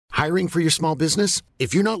Hiring for your small business?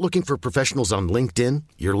 If you're not looking for professionals on LinkedIn,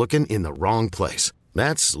 you're looking in the wrong place.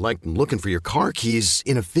 That's like looking for your car keys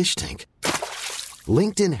in a fish tank.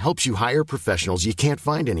 LinkedIn helps you hire professionals you can't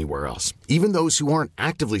find anywhere else, even those who aren't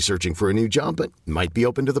actively searching for a new job but might be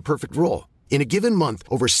open to the perfect role. In a given month,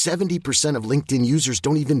 over 70% of LinkedIn users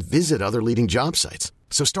don't even visit other leading job sites.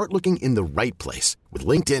 So start looking in the right place. With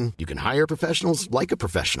LinkedIn, you can hire professionals like a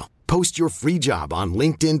professional. Post your free job on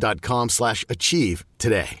linkedin.com/achieve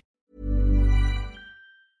today.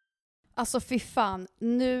 Alltså fy fan,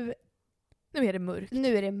 nu är det mörkt.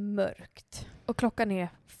 Nu är det mörkt. Och klockan är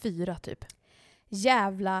 4 typ.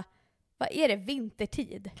 Jävla, vad är det,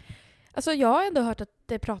 vintertid? Alltså jag har ändå hört att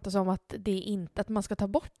det pratas om att det är inte, att man ska ta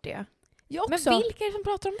bort det. Jag men också. vilka är det som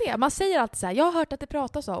pratar om det? Man säger alltid så här, jag har hört att det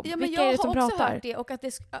pratas om. Ja, men vilka är det som jag har också pratar? hört det. Och att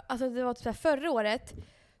det var typ så här, förra året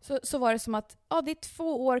så var det som att det är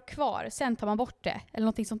 2 år kvar, sen tar man bort det. Eller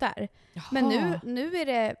någonting sånt där. Jaha. Men nu är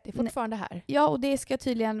det... Det är fortfarande här. Ja, och det ska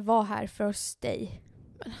tydligen vara här för att stay.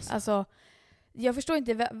 Alltså, jag förstår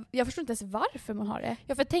inte ens varför man har det.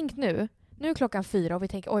 Ja, för tänk nu är klockan 4 och vi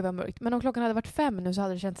tänker oj vad mörkt. Men om klockan hade varit 5 nu så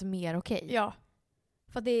hade det känts mer okej. Ja.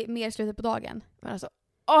 För att det är mer slutet på dagen. Men alltså,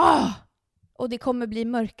 Och det kommer bli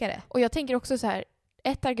mörkare. Och jag tänker också så här,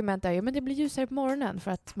 ett argument är ju men det blir ljusare på morgonen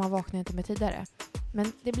för att man vaknar inte med tidigare.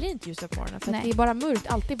 Men det blir inte ljusare på morgonen för att det är bara mörkt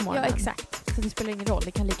alltid på morgonen. Ja, exakt. Så det spelar ingen roll,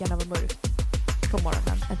 det kan lika gärna vara mörkt på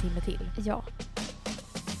morgonen en timme till. Ja.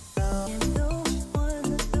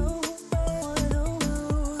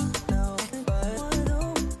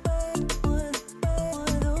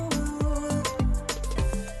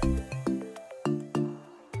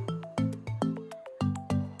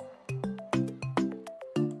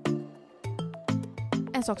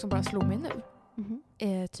 En sak som bara slog mig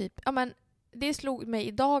nu. Typ, ja men det slog mig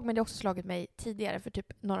idag men det har också slagit mig tidigare för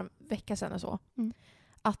typ några veckor sedan och så.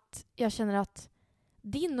 Att jag känner att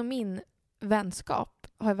din och min vänskap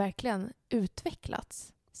har verkligen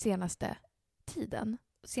utvecklats senaste tiden.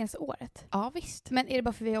 Senaste året. Ja, visst. Men är det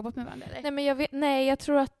bara för vi har jobbat med varandra? Eller? Nej, jag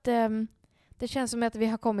tror att det känns som att vi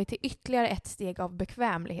har kommit till ytterligare ett steg av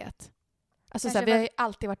bekvämlighet. Alltså så här, vi har ju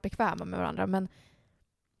alltid varit bekväma med varandra men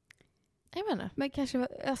jag menar. Men kanske,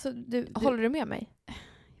 alltså håller du med mig?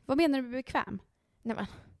 Vad menar du med bekväm? Nej men.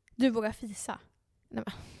 Du vågar fisa? Nej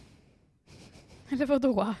men. Eller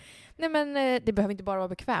vadå? Nej men det behöver inte bara vara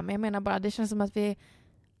bekväm. Men jag menar bara, det känns som att vi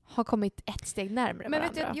har kommit ett steg närmare men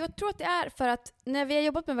varandra. Vet du, jag tror att det är för att när vi har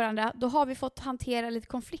jobbat med varandra då har vi fått hantera lite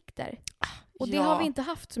konflikter. Och det har vi inte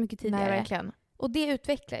haft så mycket tidigare. Nej, verkligen. Och det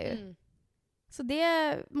utvecklar ju. Så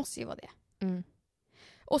det måste ju vara det.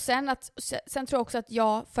 Och sen tror jag också att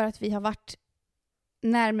för att vi har varit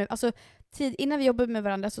närmare, alltså innan vi jobbade med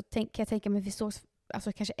varandra så kan jag tänka mig att vi sågs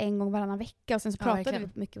alltså, kanske en gång varannan vecka och sen så pratade vi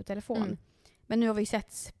mycket på telefon. Men nu har vi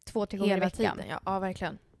setts 2-3 gånger i veckan. Tiden, ja,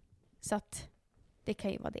 verkligen. Så att det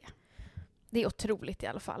kan ju vara det. Det är otroligt i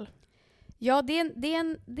alla fall. Ja, det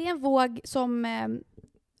är en våg som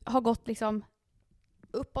har gått liksom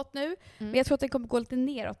uppåt nu. Men jag tror att det kommer gå lite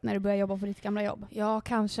neråt när du börjar jobba på ditt gamla jobb. Ja,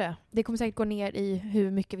 kanske. Det kommer säkert gå ner i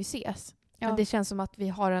hur mycket vi ses. Ja. Men det känns som att vi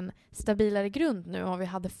har en stabilare grund nu än vad vi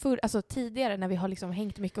hade alltså tidigare när vi har liksom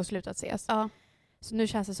hängt mycket och slutat ses. Ja. Så nu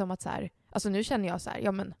känns det som att så här, alltså nu känner jag så här,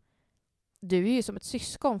 ja men du är ju som ett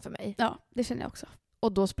syskon för mig. Ja, det känner jag också.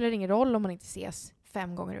 Och då spelar det ingen roll om man inte ses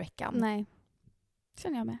 5 gånger i veckan. Nej, det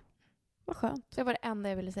känner jag med. Vad skönt. Så det var det enda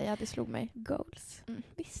jag ville säga, det slog mig. Goals.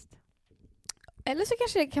 Visst. Eller så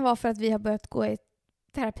kanske det kan vara för att vi har börjat gå i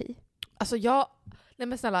terapi. Alltså nej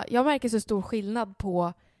men snälla, jag märker så stor skillnad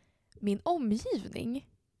på min omgivning.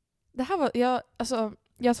 Det här var,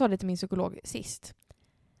 jag sa det till min psykolog sist.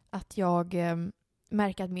 Att jag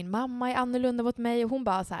märker att min mamma är annorlunda mot mig. Och hon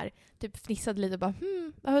bara så här, typ fnissade lite och bara,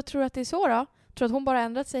 jag tror att det är så då? Tror att hon bara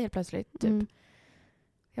ändrat sig helt plötsligt, typ.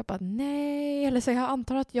 Jag bara, nej. Eller så jag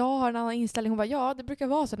antar att jag har en annan inställning. Hon bara, ja, det brukar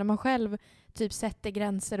vara så. När man själv typ sätter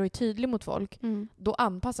gränser och är tydlig mot folk, då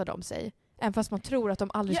anpassar de sig. Även fast man tror att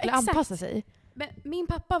de aldrig skulle anpassa sig. Men min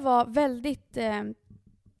pappa var väldigt,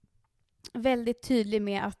 väldigt tydlig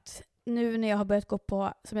med att nu när jag har börjat gå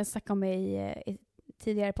på, som jag snackade om i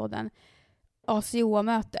tidigare podden,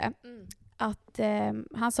 ACO-möte, att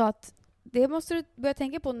han sa att det måste du börja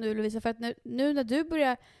tänka på nu, Lovisa, för att nu när du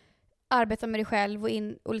börjar arbeta med dig själv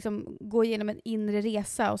och liksom gå igenom en inre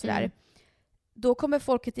resa och sådär, då kommer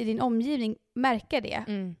folket i din omgivning märka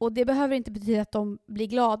det. Och det behöver inte betyda att de blir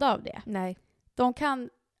glada av det. Nej. De kan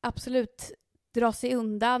absolut dra sig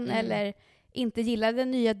undan eller inte gilla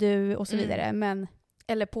den nya du och så vidare. Men,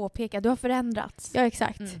 eller påpeka, du har förändrats. Ja,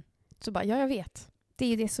 exakt. Så bara, ja, jag vet. Det är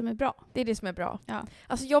ju det som är bra. Det är det som är bra. Ja.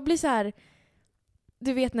 Alltså jag blir så här,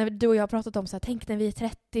 du vet när du och jag har pratat om så här, tänk när vi är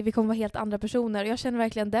 30, vi kommer vara helt andra personer. Och jag känner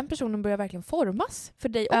verkligen, den personen börjar verkligen formas för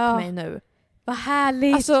dig och mig nu. Vad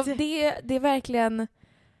härligt! Alltså det är verkligen...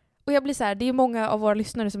 Och jag blir så här, det är många av våra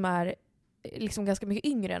lyssnare som är liksom ganska mycket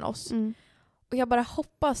yngre än oss. Och jag bara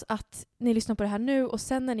hoppas att ni lyssnar på det här nu och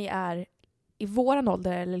sen när ni är i våran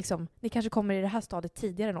ålder, eller liksom, ni kanske kommer i det här stadiet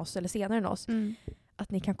tidigare än oss eller senare än oss,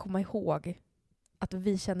 att ni kan komma ihåg att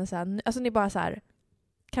vi känner så här, alltså ni bara så här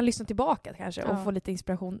kan lyssna tillbaka kanske och få lite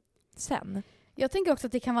inspiration sen. Jag tänker också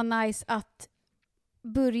att det kan vara nice att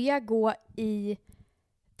börja gå i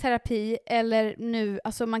terapi, eller nu,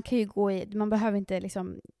 alltså man kan ju man behöver inte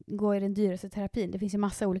liksom gå i den dyraste terapin. Det finns ju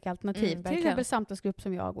massa olika alternativ. Till exempel samtalsgrupp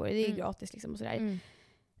som jag går i, det är gratis liksom och sådär.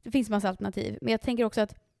 Det finns massa alternativ. Men jag tänker också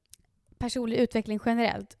att personlig utveckling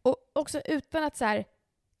generellt, och också utan att så här,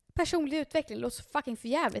 personlig utveckling låter fucking för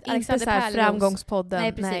jävligt. Inte så här framgångspodden.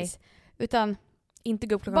 Nej, precis. Utan inte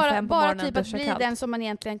gå upp klockan 5 på morgonen och typ att bli kallt. den som man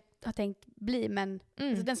egentligen har tänkt bli, men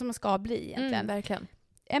alltså den som man ska bli egentligen. Verkligen.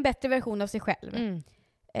 En bättre version av sig själv.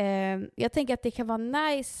 Jag tänker att det kan vara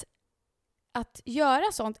nice att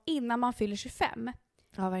göra sånt innan man fyller 25.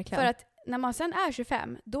 Ja, verkligen. För att när man sen är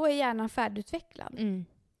 25, då är hjärnan färdigutvecklad.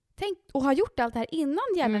 Tänk och ha gjort allt det här innan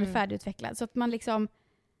hjärnan är färdigutvecklad. Så att man liksom...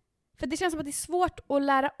 För det känns som att det är svårt att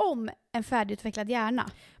lära om en färdigutvecklad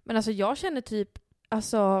hjärna. Men alltså jag känner typ...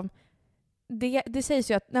 Alltså, det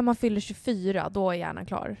sägs ju att när man fyller 24, då är hjärnan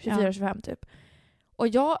klar. 24-25 typ. Och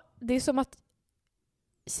det är som att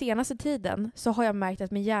senaste tiden så har jag märkt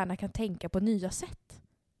att min hjärna kan tänka på nya sätt.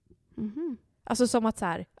 Alltså som att så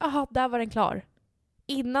här, aha, där var den klar.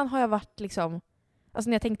 Innan har jag varit liksom... Alltså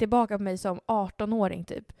när jag tänkte tillbaka på mig som 18-åring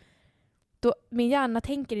typ. Då, min hjärna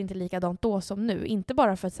tänker inte likadant då som nu. Inte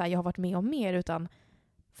bara för att så här, jag har varit med om mer, utan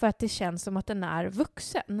för att det känns som att den är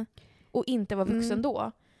vuxen. Och inte var vuxen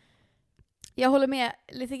då. Jag håller med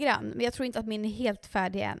lite grann, men jag tror inte att min är helt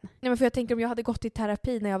färdig än. Nej, men för jag tänker om jag hade gått i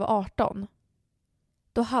terapi när jag var 18,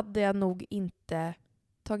 då hade jag nog inte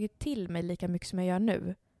tagit till mig lika mycket som jag gör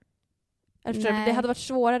nu. Det hade varit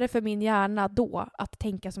svårare för min hjärna då att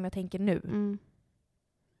tänka som jag tänker nu.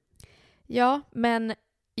 Ja, men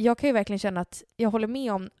jag kan ju verkligen känna att jag håller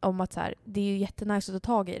med om att så här, det är ju jättenice att ta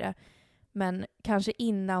tag i det. Men kanske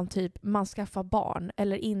innan typ man skaffar barn,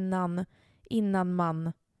 eller innan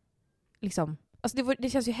man liksom... Alltså det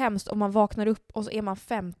känns ju hemskt om man vaknar upp och så är man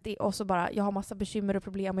 50 och så bara, jag har massa bekymmer och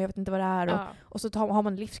problem och jag vet inte vad det är. Och så har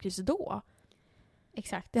man en livskris då.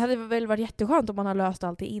 Exakt. Det hade väl varit jätteskönt om man har löst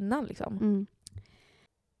allt det innan liksom.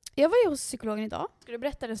 Jag var ju hos psykologen idag. Ska du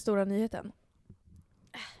berätta den stora nyheten?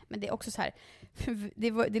 Men det är också så här,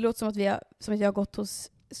 det låter som att jag har gått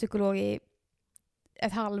hos psykolog i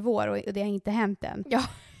ett halvår och det har inte hänt än. Ja.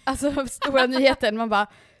 Alltså stora nyheten, man bara...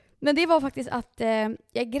 Men det var faktiskt att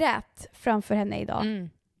jag grät framför henne idag.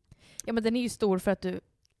 Ja, men den är ju stor för att du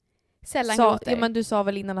sällan gråter. Ja, men du sa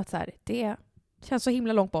väl innan att så här, det känns så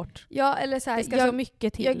himla långt bort. Ja, eller så här, det ska så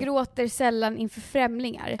mycket till. Jag gråter sällan inför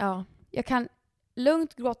främlingar. Ja. Jag kan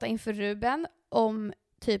lugnt gråta inför Ruben om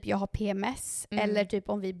typ jag har PMS eller typ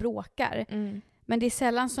om vi bråkar. Men det är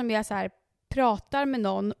sällan som jag så här pratar med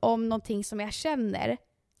någon om någonting som jag känner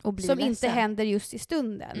och blir som ledsen. inte händer just i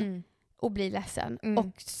stunden. Och blir ledsen.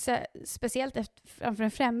 Och speciellt framför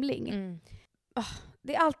en främling.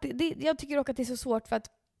 Det är alltid, jag tycker dock att det är så svårt för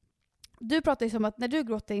att du pratar ju som att när du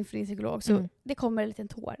gråter inför din psykolog så det kommer en liten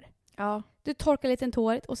tår. Ja. Du torkar en liten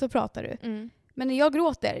tår och så pratar du. Men när jag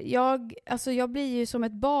gråter, jag blir ju som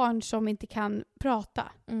ett barn som inte kan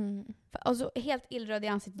prata. Alltså helt illröd i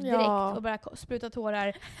ansiktet direkt och bara spruta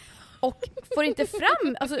tårar. Och får inte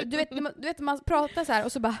fram, alltså du vet man pratar så här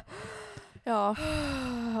och så bara... Ja,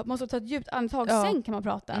 måste ta ett djupt andetag, sen kan man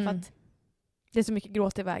prata. För att det är så mycket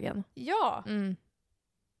gråt i vägen. Ja.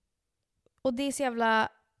 Och det är så jävla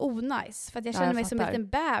onajs. För att jag känner mig som en liten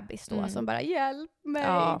bebis då. Som bara, hjälp mig.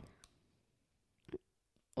 Ja.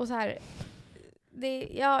 Och så här...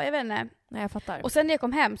 jag vet inte. Nej, jag fattar. Och sen när jag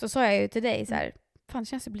kom hem så sa jag ju till dig så här... Fan, det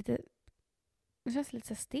känns lite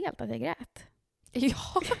så stelt att jag grät.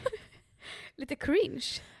 Ja. Lite cringe.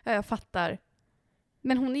 Ja, jag fattar.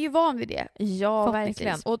 Men hon är ju van vid det. Ja,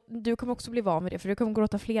 verkligen. Och du kommer också bli van vid det. För du kommer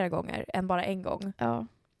gråta flera gånger än bara en gång. Ja.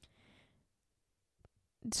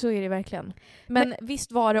 Så är det verkligen. Men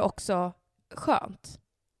visst var det också skönt?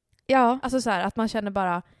 Ja. Alltså så här, att man känner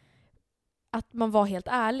bara att man var helt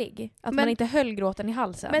ärlig. Att man inte höll gråten i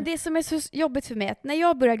halsen. Men det som är så jobbigt för mig är att när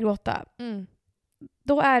jag börjar gråta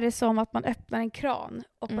då är det som att man öppnar en kran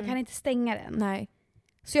och man kan inte stänga den. Nej.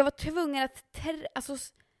 Så jag var tvungen att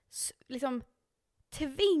liksom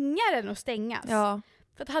tvinga den att stängas. Ja.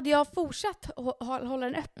 För att hade jag fortsatt hålla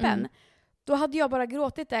den öppen då hade jag bara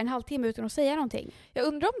gråtit där en halvtimme utan att säga någonting. Jag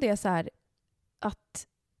undrar om det är så här att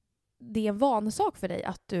det är en vansak för dig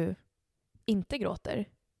att du inte gråter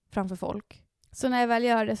framför folk. Så när jag väl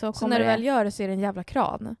gör det så Så kommer när du det... väl gör det så är det en jävla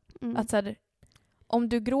kran. Mm. Att så här, om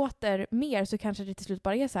du gråter mer så kanske det till slut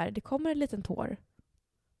bara är så här, det kommer en liten tår.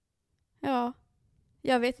 Ja,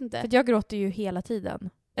 jag vet inte. För att jag gråter ju hela tiden.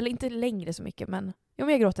 Eller inte längre så mycket, men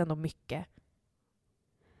jag gråter ändå mycket.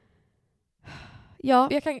 Ja,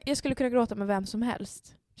 Jag skulle kunna gråta med vem som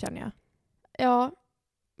helst, känner jag. ja,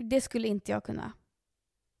 det skulle inte jag kunna.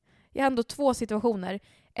 Jag har ändå 2 situationer.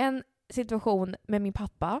 En situation med min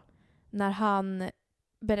pappa när han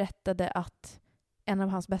berättade att en av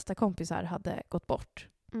hans bästa kompisar hade gått bort.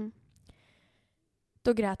 Mm.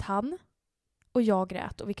 Då grät han och jag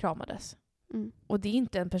grät och vi kramades. Mm. Och det är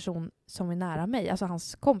inte en person som är nära mig, alltså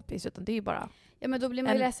hans kompis, utan det är ju bara... Ja, men då blir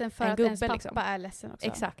man ju ledsen för att gubbe, ens pappa liksom. är ledsen också.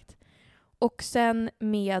 Exakt. Och sen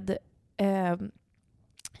med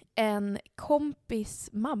en kompis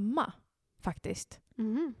mamma, faktiskt.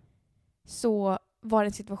 Mhm. Så var det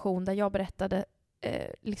en situation där jag berättade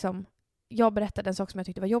jag berättade en sak som jag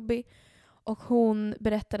tyckte var jobbig och hon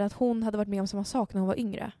berättade att hon hade varit med om samma sak när hon var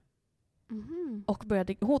yngre Mhm. och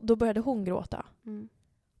då började hon gråta Mm.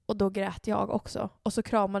 och då grät jag också och så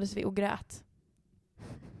kramades vi och grät.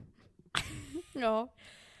 Ja.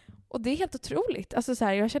 Och det är helt otroligt. Alltså så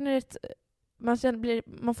här, jag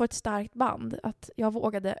känner man får ett starkt band att jag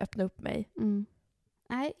vågade öppna upp mig. Mm.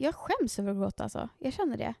 Nej, jag skäms över att gråta alltså. Jag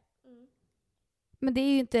känner det. Men det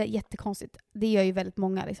är ju inte jättekonstigt. Det gör ju väldigt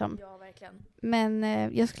många liksom. Ja, verkligen. Men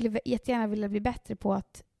jag skulle jättegärna vilja bli bättre på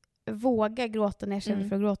att våga gråta när jag känner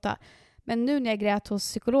för att gråta. Men nu när jag grät hos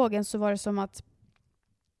psykologen så var det som att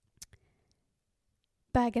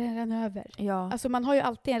bägaren rann över. Ja. Alltså man har ju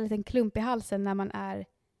alltid en liten klump i halsen när man är...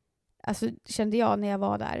 Alltså kände jag när jag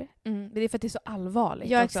var där. Men det är för att det är så allvarligt.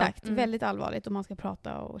 Ja, också. exakt. Väldigt allvarligt om man ska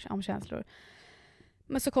prata om känslor.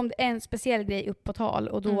 Men så kom det en speciell grej upp på tal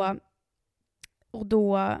och då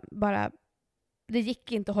bara... Det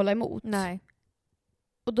gick inte att hålla emot. Nej.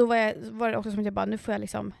 Och då var det också som att jag bara, nu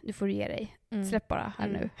får du ge dig. Släpp bara här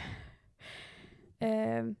nu.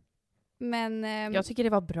 Men Jag tycker det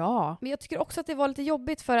var bra. men jag tycker också att det var lite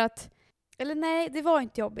jobbigt för att... Eller nej, det var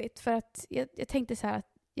inte jobbigt. För att jag tänkte så här att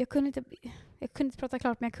jag kunde inte prata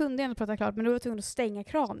klart, men jag kunde ändå prata klart. Men då var jag tvungen att stänga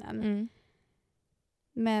kranen.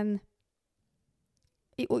 Men...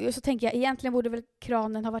 Och så tänker jag, egentligen borde väl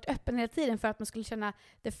kranen ha varit öppen hela tiden för att man skulle känna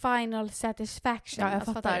the final satisfaction. Ja, jag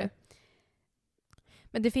Alltså, fattar. du?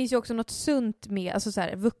 Men det finns ju också något sunt med, alltså så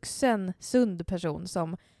här, vuxen, sund person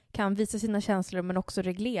som kan visa sina känslor men också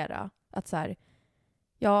reglera. Att så här,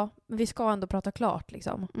 ja, vi ska ändå prata klart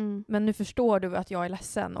liksom. Men nu förstår du att jag är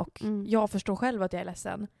ledsen och jag förstår själv att jag är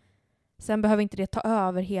ledsen. Sen behöver inte det ta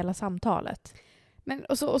över hela samtalet. Men,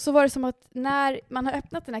 och så var det som att när man har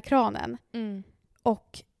öppnat den här kranen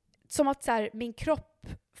och som att så här, min kropp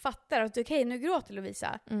fattar att okej, nu gråter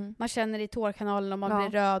Lovisa. Man känner i tårkanalen och man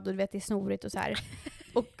blir röd och du vet, det är snorigt och så här.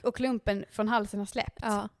 och klumpen från halsen har släppt.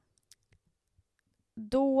 Ja.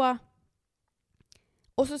 Då...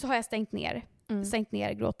 Och så har jag stängt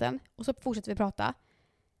ner gråten. Och så fortsätter vi prata.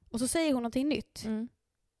 Och så säger hon någonting nytt.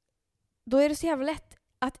 Då är det så jävla lätt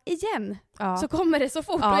att igen så kommer det så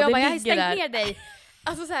fort. Ja, och jag det bara, jag har ligger stängt där. ner dig.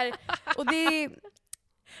 Alltså så här, och det...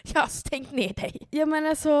 Jag har stängt ner dig. Ja, men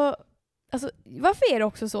alltså, varför är det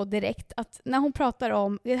också så direkt att när hon pratar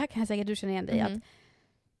om, det här kan säkert du känna igen dig, att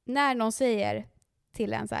när någon säger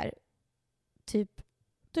till en så här, typ,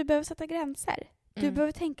 du behöver sätta gränser. Du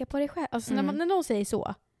behöver tänka på dig själv. Alltså när någon säger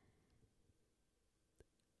så.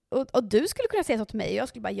 Och du skulle kunna säga så till mig och jag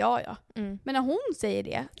skulle bara, ja. Men när hon säger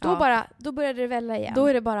det, då börjar det välla igen.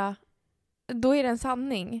 Då är det en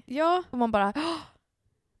sanning. Ja. Och man bara,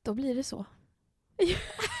 då blir det så.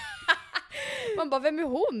 Man bara, vem är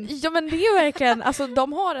hon? Ja, men det är verkligen, alltså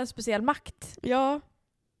de har en speciell makt. Ja.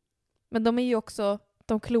 Men de är ju också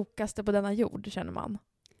de klokaste på denna jord, känner man.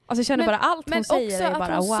 Alltså jag känner bara allt hon säger är bara wow.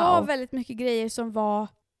 Men också att hon sa väldigt mycket grejer som var,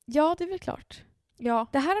 ja, det är väl klart. Ja.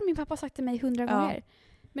 Det här har min pappa sagt till mig 100 gånger.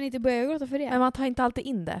 Men inte börjar jag gråta för det. Men man tar inte alltid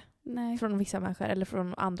in det. Nej. Från vissa människor eller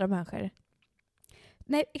från andra människor.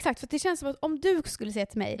 Nej, exakt. För det känns som att om du skulle säga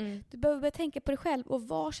till mig, du behöver börja tänka på dig själv och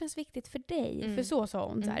vad känns viktigt för dig. För så sa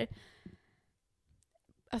hon så här.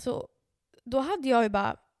 Alltså, då hade jag ju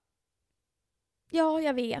bara, ja,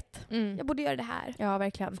 jag vet. Jag borde göra det här. Ja,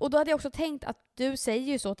 verkligen. Och då hade jag också tänkt att du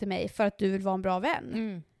säger ju så till mig för att du vill vara en bra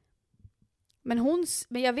vän. Men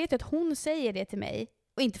jag vet ju att hon säger det till mig.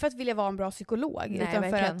 Och inte för att vilja vara en bra psykolog. Nej,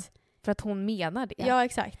 utan för att hon menar det. Ja,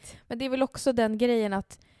 exakt. Men det är väl också den grejen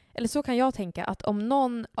att, eller så kan jag tänka, att om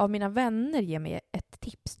någon av mina vänner ger mig ett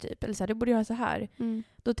tips typ, eller så här, du borde göra så här.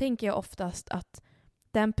 Då tänker jag oftast att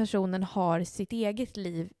den personen har sitt eget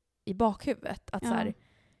liv i bakhuvudet. Att Ja. så här,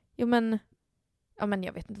 ja men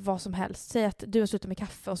jag vet inte, vad som helst. Säg att du har slutat med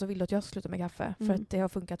kaffe och så vill du att jag ska sluta med kaffe för att det har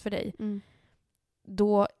funkat för dig.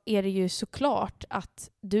 Då är det ju såklart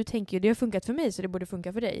att du tänker ju det har funkat för mig så det borde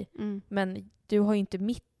funka för dig. Men du har ju inte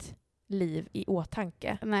mitt liv i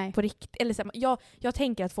åtanke. Nej. På riktigt. Eller så här, jag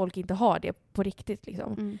tänker att folk inte har det på riktigt.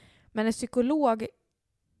 Liksom. Men en psykolog,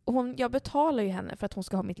 jag betalar ju henne för att hon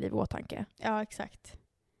ska ha mitt liv i åtanke. Ja, exakt.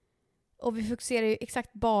 Och vi fokuserar ju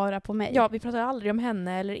exakt bara på mig. Ja, vi pratar aldrig om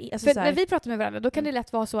henne. Eller, alltså för så här, när vi pratar med varandra, då kan det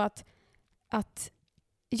lätt vara så att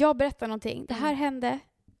jag berättar någonting. Det här hände.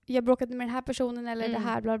 Jag bråkade med den här personen eller det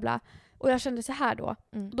här bla bla. Och jag kände så här då.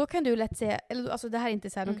 Och då kan du lätt säga, eller alltså det här är inte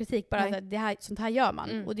så här någon kritik, bara att det här, sånt här gör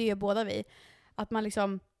man. Och det gör båda vi. Att man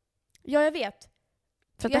liksom, ja jag vet.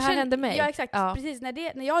 För att det här hände mig. Ja exakt, precis.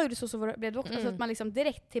 När jag gjorde så blev det också alltså att man liksom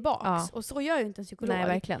direkt tillbaks. Ja. Och så gör ju inte en psykolog. Nej,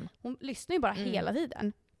 verkligen. Hon lyssnar ju bara hela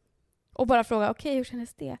tiden. Och bara frågar, okej, hur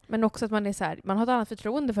kändes det? Men också att man är så här, man har ett annat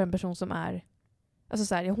förtroende för en person som är, alltså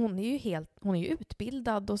så här, hon är ju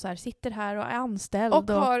utbildad och så här, sitter här och är anställd. Och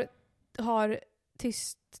har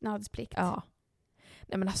tystnadsplikt. Ja.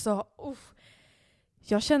 Nej men alltså,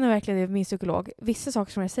 jag känner verkligen det med min psykolog. Vissa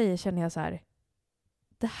saker som jag säger känner jag så här,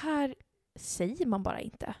 det här säger man bara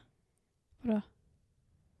inte. Vadå?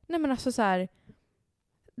 Nej men alltså så här,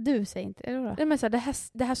 du säger inte, eller vadå? Nej men så här,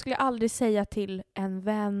 det här skulle jag aldrig säga till en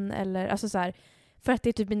vän eller alltså så här, för att det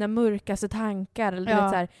är typ mina mörkaste tankar eller du vet,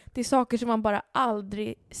 så här, det är saker som man bara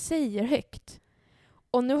aldrig säger högt.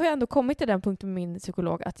 Och nu har jag ändå kommit till den punkten med min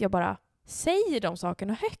psykolog att jag bara säger de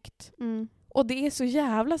sakerna högt. Och det är så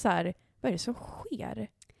jävla så här, vad är det som sker?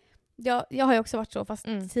 Ja, jag har ju också varit så, fast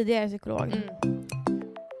tidigare psykolog.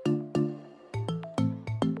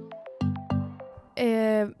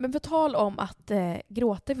 Men på tal om att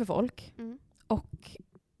gråta för folk och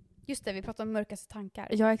just det, vi pratar om mörkaste tankar.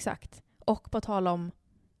 Ja, exakt. Och på tal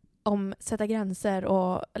om sätta gränser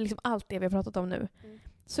och liksom allt det vi har pratat om nu.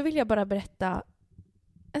 Så vill jag bara berätta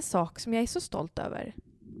en sak som jag är så stolt över.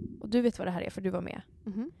 Och du vet vad det här är för du var med.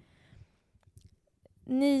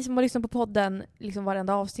 Ni som har lyssnat på podden liksom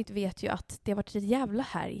varenda avsnitt vet ju att det har varit ett jävla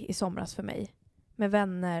härj i somras för mig. Med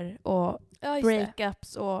vänner och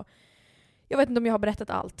breakups och jag vet inte om jag har berättat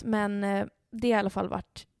allt, men det har i alla fall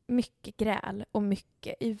varit mycket gräl och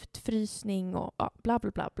mycket utfrysning och bla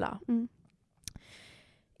bla bla bla.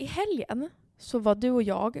 I helgen så var du och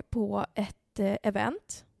jag på ett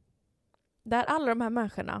event där alla de här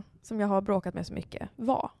människorna som jag har bråkat med så mycket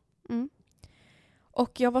var.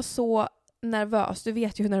 Och jag var så nervös. Du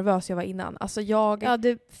vet ju hur nervös jag var innan. Alltså ja,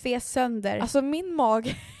 du fes sönder. Alltså min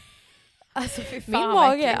mage... Alltså fy fan, min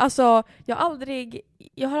mage, alltså jag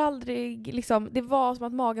har aldrig liksom, det var som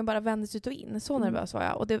att magen bara vändes ut och in. Så nervös var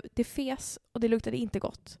jag. Och det fes och det luktade inte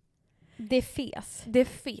gott. Det fes.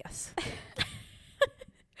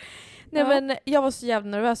 Nej men jag var så jävla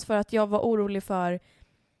nervös för att jag var orolig för,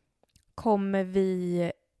 kommer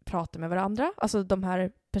vi prata med varandra? Alltså de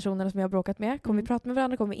här personerna som jag har bråkat med. Kommer vi prata med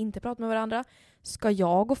varandra? Kommer vi inte prata med varandra? Ska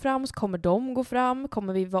jag gå fram? Kommer de gå fram?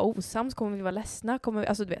 Kommer vi vara osams? Kommer vi vara ledsna?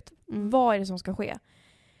 Alltså du vet, vad är det som ska ske?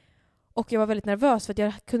 Och jag var väldigt nervös för att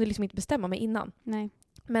jag kunde liksom inte bestämma mig innan. Nej.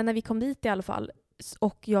 Men när vi kom dit i alla fall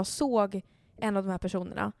och jag såg en av de här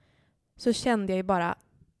personerna så kände jag ju bara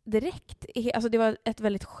direkt, alltså det var ett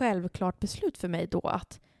väldigt självklart beslut för mig då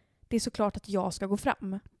att det är såklart att jag ska gå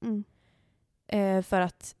fram. För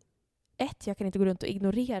att jag kan inte gå runt och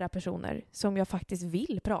ignorera personer som jag faktiskt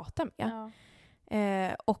vill prata med.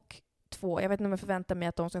 Och 2, jag vet inte om jag förväntar mig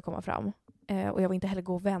att de ska komma fram. Och jag vill inte heller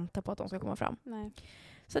gå och vänta på att de ska komma fram. Nej.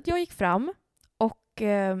 Så att jag gick fram och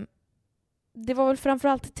det var väl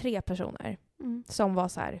framförallt 3 personer som var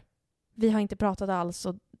så här, vi har inte pratat alls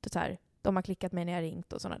och så här, de har klickat mig när jag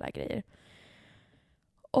ringt och sådana där grejer.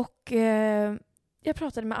 Och jag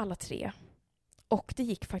pratade med alla 3 och det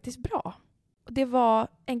gick faktiskt bra. Det var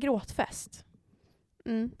en gråtfest.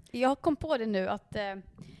 Jag kom på det nu att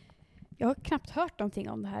jag har knappt hört någonting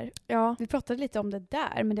om det här. Ja. Vi pratade lite om det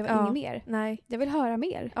där, men det var inget mer. Nej. Jag vill höra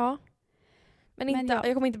mer. Ja. Men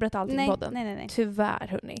jag kommer inte berätta allting i podden. Nej. Tyvärr,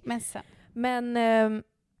 hörni. Men sen. Men,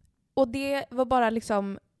 och det var bara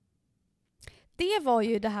liksom... Det var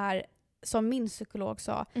ju det här som min psykolog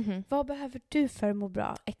sa. Vad behöver du för att må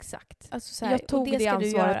bra? Exakt. Alltså så här, jag tog det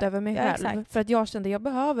ansvaret över mig själv. Exakt. För att jag kände att jag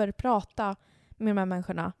behöver prata med de här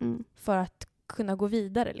människorna för att kunna gå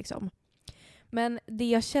vidare. Liksom. Men det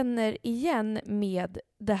jag känner igen med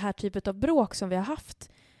det här typet av bråk som vi har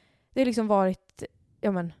haft, det har liksom varit, det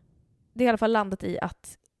har i alla fall landat i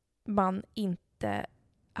att man inte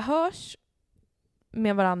hörs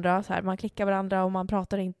med varandra. Så här, man klickar varandra och man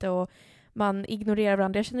pratar inte och man ignorerar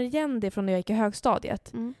varandra. Jag känner igen det från när jag gick i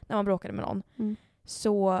högstadiet. När man bråkade med någon.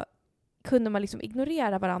 Så kunde man liksom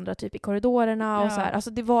ignorera varandra typ i korridorerna och så här.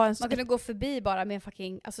 Alltså det var man kunde gå förbi bara med en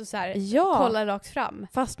fucking, alltså så här, ja, kolla rakt fram.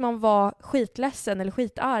 Fast man var skitledsen eller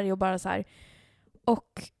skitarg och bara så här.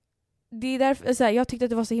 Och det är därför så här, jag tyckte att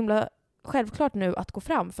det var så himla självklart nu att gå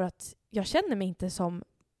fram, för att jag känner mig inte som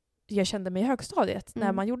jag kände mig i högstadiet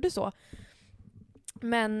när man gjorde så.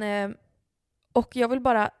 Men och jag vill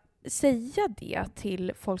bara säga det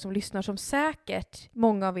till folk som lyssnar, som säkert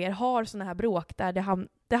många av er har såna här bråk där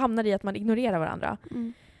det hamnar i att man ignorerar varandra.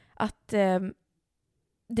 Att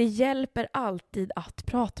det hjälper alltid att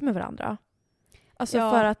prata med varandra. Alltså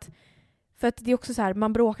för att det är också så här,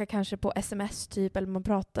 man bråkar kanske på SMS typ, eller man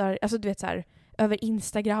pratar, alltså du vet så här, över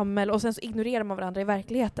Instagram, och sen så ignorerar man varandra i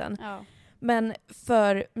verkligheten. Ja. Men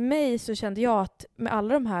för mig så kände jag att med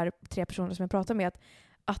alla de här 3 personerna som jag pratade med,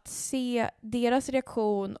 att se deras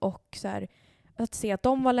reaktion och så här, att se att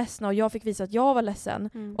de var ledsna och jag fick visa att jag var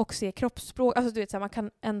ledsen och se kroppsspråk, alltså du vet så här, man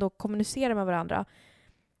kan ändå kommunicera med varandra.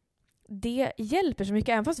 Det hjälper så mycket,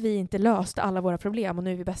 även fast vi inte löste alla våra problem och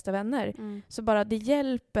nu är vi bästa vänner. Så bara det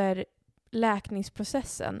hjälper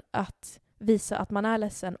läkningsprocessen att visa att man är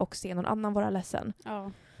ledsen och se någon annan vara ledsen.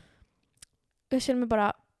 Ja. Jag känner mig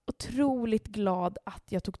bara otroligt glad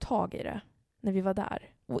att jag tog tag i det när vi var där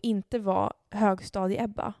och inte var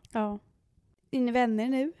högstadie-Ebba. Ja. Är ni vänner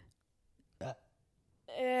nu?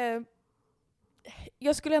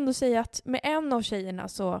 Jag skulle ändå säga att med en av tjejerna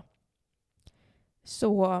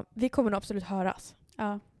så vi kommer nog absolut höras.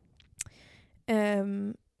 Ja.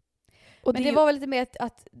 Och men det var väl lite mer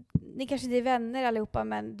att ni kanske inte är vänner allihopa,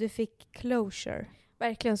 men du fick closure.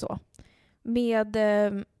 Verkligen så. Med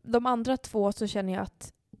de andra 2 så känner jag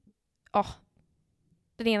att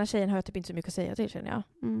den ena tjejen har jag typ inte så mycket att säga till, känner jag.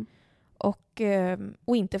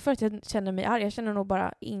 Och inte för att jag känner mig arg, jag känner nog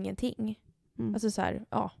bara ingenting. Alltså så här,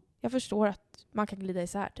 jag förstår att man kan glida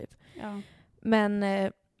isär typ. Ja. Men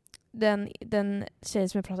den tjejen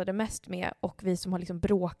som jag pratade mest med och vi som har liksom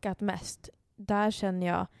bråkat mest, där känner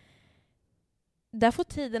jag, där får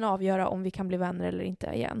tiden avgöra om vi kan bli vänner eller inte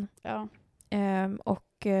igen. Ja.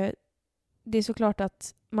 Och det är såklart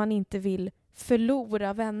att man inte vill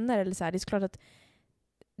förlora vänner eller så här. Det är såklart att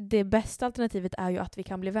det bästa alternativet är ju att vi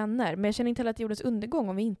kan bli vänner. Men jag känner inte heller att det gjordes undergång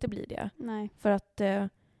om vi inte blir det. Nej. För att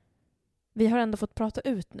vi har ändå fått prata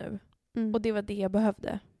ut nu. Och det var det jag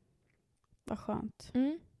behövde. Vad skönt.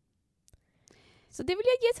 Så det vill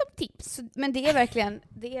jag ge som tips. Men det är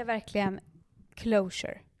verkligen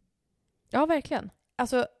closure. Ja, verkligen.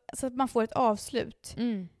 Alltså så att man får ett avslut.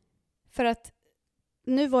 För att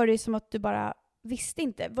nu var det ju som att du bara visste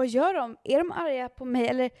inte. Vad gör de? Är de arga på mig?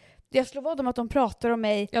 Eller jag slår vad om att de pratar om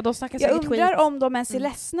mig. Ja, de snackar jag säkert undrar skit. om de ens är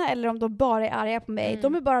ledsna eller om de bara är arga på mig.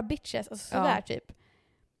 De är bara bitches. Alltså sådär typ.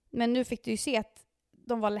 Men nu fick du ju se att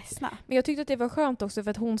de var ledsna. Men jag tyckte att det var skönt också,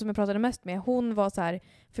 för att hon som jag pratade mest med, hon var så här,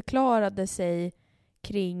 förklarade sig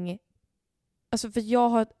kring, alltså för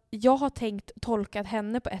jag har tolkat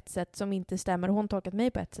henne på ett sätt som inte stämmer och hon tolkat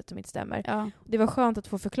mig på ett sätt som inte stämmer. Ja. Det var skönt att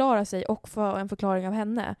få förklara sig och få en förklaring av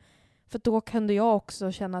henne. För då kunde jag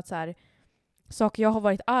också känna att så här, saker jag har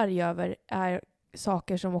varit arg över är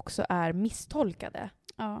saker som också är misstolkade.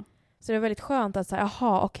 Ja. Så det är väldigt skönt att säga,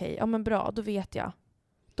 jaha, okej, ja men bra, då vet jag.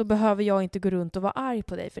 Då behöver jag inte gå runt och vara arg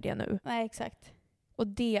på dig för det nu. Nej, exakt. Och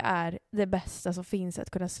det är det bästa som finns, att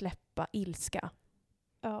kunna släppa ilska.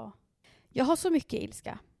 Ja. Jag har så mycket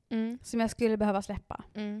ilska som jag skulle behöva släppa.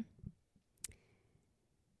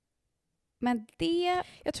 Men det...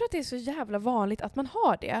 Jag tror att det är så jävla vanligt att man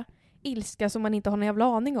har det. Ilska som man inte har någon jävla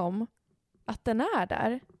aning om. Att den är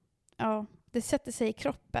där. Ja, det sätter sig i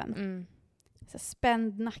kroppen. Så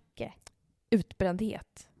spänd nacke.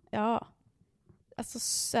 Utbrändhet. Ja. Alltså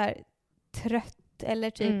så här, trött eller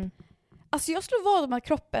typ... Alltså jag slår vad om att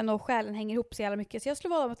kroppen och själen hänger ihop så jävla mycket. Så jag slår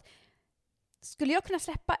vad om att skulle jag kunna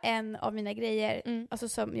släppa en av mina grejer alltså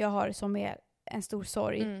som jag har som är en stor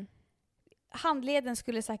sorg. Handleden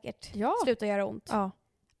skulle säkert sluta göra ont. Ja.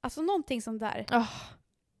 Alltså någonting sånt där. Oh.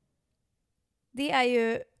 Det är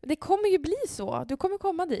ju... Det kommer ju bli så. Du kommer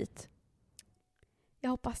komma dit. Jag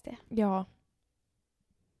hoppas det. Ja.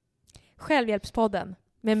 Självhjälpspodden.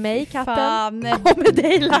 Med mig, Katten. Fan. Och med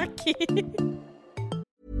dig, Lucky.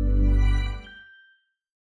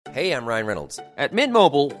 Hey, I'm Ryan Reynolds. At Mint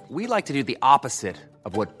Mobile, we like to do the opposite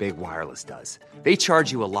of what Big Wireless does. They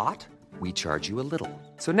charge you a lot, we charge you a little.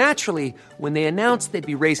 So naturally, when they announced they'd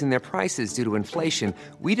be raising their prices due to inflation,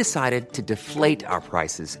 we decided to deflate our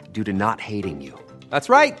prices due to not hating you. That's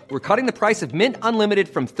right. We're cutting the price of Mint Unlimited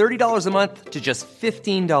from $30 a month to just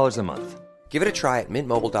 $15 a month. Give it a try at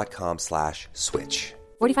mintmobile.com/switch.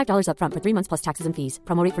 $45 up front for 3 months plus taxes and fees.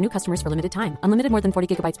 Promo rate for new customers for limited time. Unlimited more than 40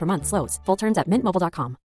 gigabytes per month slows. Full terms at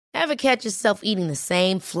mintmobile.com. Ever catch yourself eating the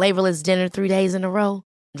same flavorless dinner 3 days in a row?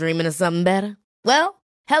 Dreaming of something better? Well,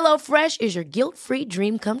 HelloFresh is your guilt-free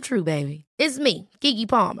dream come true, baby. It's me, Keke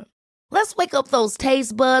Palmer. Let's wake up those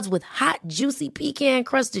taste buds with hot, juicy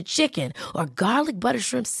pecan-crusted chicken or garlic butter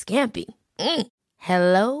shrimp scampi.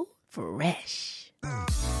 Hello Fresh.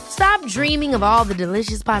 Stop dreaming of all the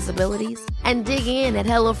delicious possibilities and dig in at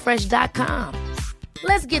HelloFresh.com.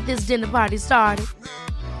 Let's get this dinner party started.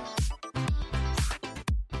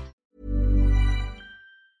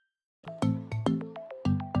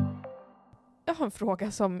 Jag har en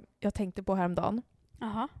fråga som jag tänkte på häromdagen.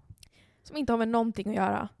 Jaha. Som inte har med någonting att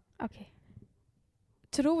göra. Okej.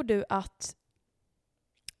 Tror du att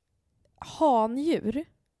handjur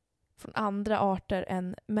från andra arter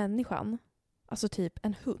än människan, alltså typ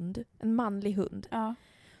en hund, en manlig hund, Ja.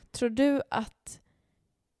 tror du att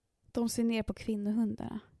De ser ner på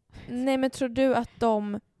kvinnohundarna. nej men tror du att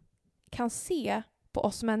de kan se på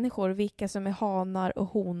oss människor vilka som är hanar och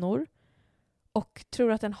honor? Och tror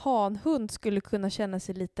du att en hanhund skulle kunna känna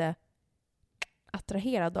sig lite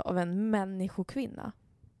attraherad av en människokvinna?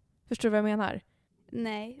 Förstår du vad jag menar?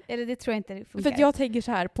 Nej, eller det tror jag inte det funkar. För att jag tänker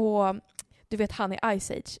så här på, du vet han i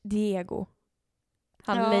Ice Age, Diego.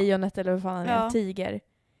 Han Ja. lejonet eller vad fan han är, Ja. tiger.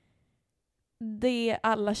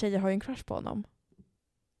 Alla tjejer har ju en crush på honom.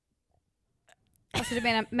 Alltså du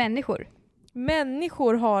menar människor?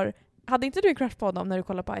 Människor har... Hade inte du en crush på honom när du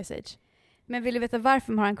kollade på Ice Age? Men vill du veta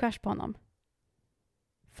varför de har en crush på honom?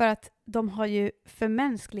 För att de har ju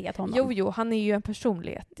förmänskligat honom. Jo, han är ju en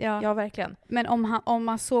personlighet. Ja. Ja, verkligen. Men om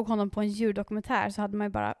man såg honom på en djurdokumentär så hade man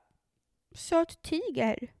ju bara söt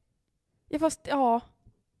tiger. Ja, fast ja.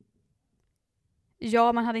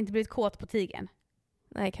 Ja, man hade inte blivit kåt på tigern.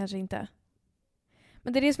 Nej, kanske inte.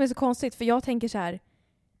 Men det är det som är så konstigt, för jag tänker så här.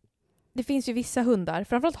 Det finns ju vissa hundar,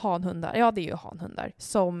 framförallt hanhundar, ja det är ju hanhundar,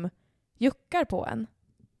 som juckar på en.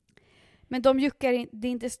 Men de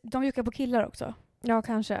juckar på killar också. Ja,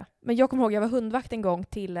 kanske. Men jag kommer ihåg, jag var hundvakt en gång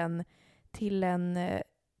till en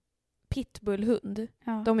pitbullhund.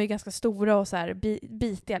 Ja. De är ju ganska stora och så här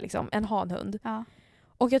bitiga liksom, en hanhund. Ja.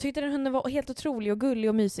 Och jag tyckte den hunden var helt otrolig och gullig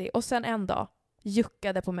och mysig. Och sen en dag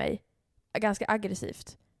juckade på mig ganska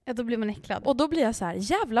aggressivt. Ja, då blir man äcklad. Och då blir jag så här,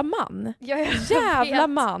 jävla man! Ja, jag Jävla vet.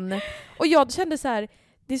 man! Och jag kände så här,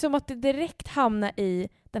 det är som att det direkt hamnar i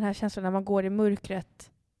den här känslan när man går i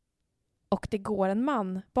mörkret och det går en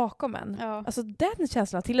man bakom en. Ja. Alltså den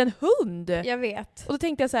känslan till en hund! Jag vet. Och då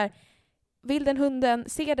tänkte jag så här, vill den hunden,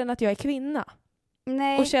 ser den att jag är kvinna?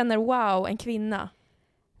 Nej, Och känner, wow, en kvinna.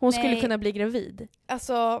 Hon Nej. skulle kunna bli gravid.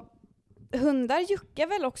 alltså hundar juckar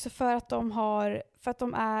väl också för att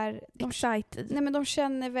de är Excited. nej men de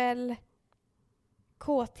känner väl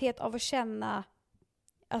kåthet av att känna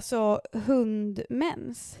alltså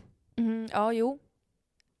hundmens. Ja, jo.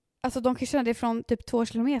 Alltså de kan känna det från typ 2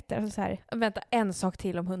 kilometer. Alltså så här. Vänta, en sak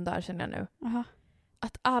till om hundar känner jag nu. Aha.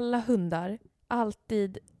 Att alla hundar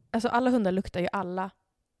alltid, alltså alla hundar luktar ju alla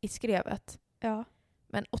i skrevet. Ja.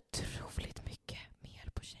 Men otroligt mycket mer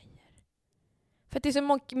på tjejer. För att det är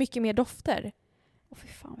så mycket mer dofter. Åh fy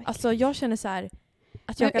fan vad äckligt. Alltså jag känner så här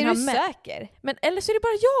att jag Men kan är ha du med. säker? Men eller så är det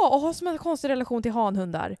bara jag och har som en konstig relation till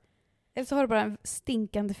hanhundar. Eller så har du bara en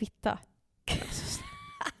stinkande fitta.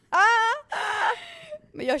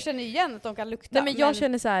 Men jag känner igen att de kan lukta. Nej, men jag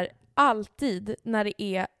känner så här, alltid när det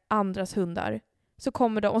är andras hundar så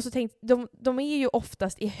kommer de, och så tänk, de är ju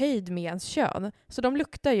oftast i höjd med ens kön. Så de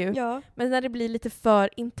luktar ju. Ja. Men när det blir lite för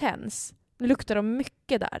intens, luktar de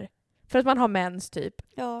mycket där. För att man har mens typ.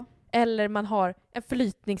 Ja. Eller man har en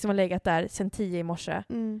förlytning som har legat där sedan 10 i morse.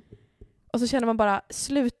 Mm. Och så känner man bara,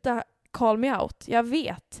 sluta call me out. Jag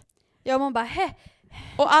vet. Ja, man bara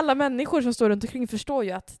Och alla människor som står runt omkring förstår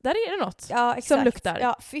ju att där är det något. Ja, exakt. Som luktar.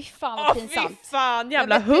 Ja, fy fan vad pinsamt. Fy fan,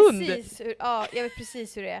 jävla jag vet hund! Jag vet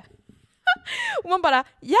precis hur det är. Och man bara,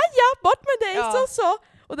 ja, bort med dig, Ja. så.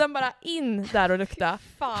 Och den bara in där och lukta.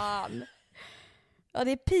 Fan. Ja,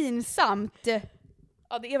 det är pinsamt.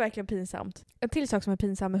 Ja, det är verkligen pinsamt. En till sak som är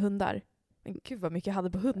pinsam med hundar. Men gud vad mycket jag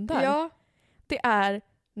hade på hundar. Ja. Det är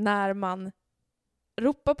när man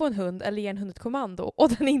ropar på en hund eller ger en hund ett kommando och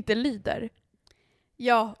den inte lyder.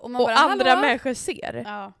 Ja, och man Och bara, andra hallå? människor ser.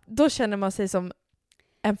 Ja. Då känner man sig som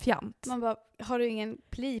en fjant. Man bara, har du ingen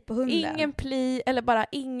pli på hunden? Ingen pli eller bara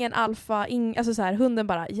ingen alfa. Alltså så här, hunden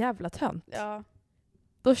bara, jävla tönt. Ja.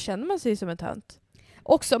 Då känner man sig som en tönt.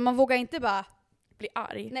 Också, man vågar inte bara... Blir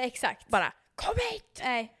arg. Nej, exakt. Bara, kom hit!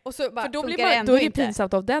 Nej. Och så bara För då, funkar blir det man, ändå då är det inte.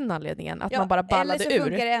 pinsamt av den anledningen. Att Ja, man bara ballade eller så ur.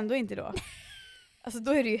 funkar det ändå inte då. Alltså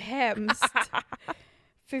då är det ju hemskt.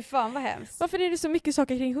 Fy fan vad hemskt. Varför är det så mycket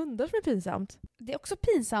saker kring hundar som är pinsamt? Det är också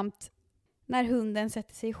pinsamt när hunden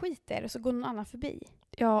sätter sig i skiter och så går någon annan förbi.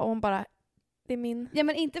 Ja, och hon bara... Det är min... Ja,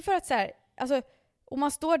 men inte för att så här, alltså, om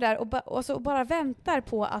man står där och bara väntar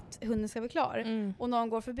på att hunden ska bli klar och någon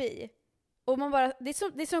går förbi. Och man bara, det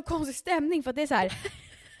är så en konstig stämning för att det är så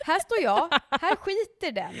här står jag, här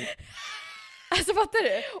skiter den. Alltså fattar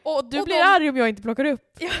du? Och du blir arg om jag inte plockar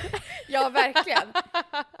upp. Ja, verkligen.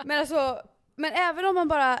 Men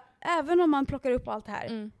även om man plockar upp allt det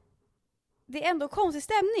här. Det är ändå konstig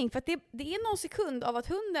stämning för att det är någon sekund av att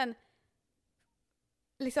hunden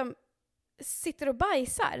liksom sitter och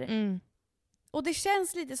bajsar. Och det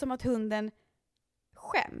känns lite som att hunden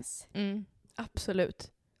skäms.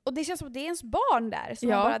 Absolut. Och det känns som att det är ens barn där. Så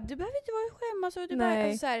man bara, du behöver inte vara skämmas. Och du bara,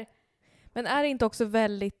 alltså så här. Men är det inte också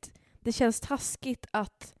väldigt... Det känns taskigt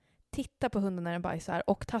att titta på hunden när den bajsar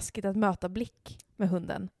och taskigt att möta blick med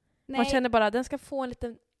hunden. Nej. Man känner bara att den ska få en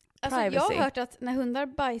liten privacy. Jag har hört att när hundar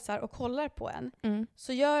bajsar och kollar på en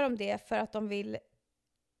så gör de det för att de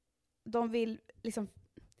vill liksom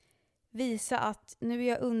visa att nu är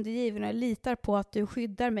jag undergiven och jag litar på att du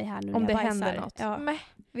skyddar mig här nu om när jag det bajsar. Händer något. Ja.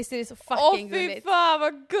 Visst är det så fucking gulligt? Fy fan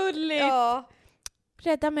vad gulligt! Ja.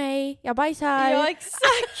 Rädda mig, jag bajsar. Ja,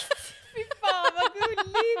 exakt! Fy fan vad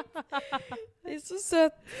gulligt! Det är så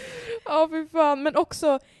sött. Ja, fy fan. Men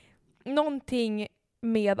också någonting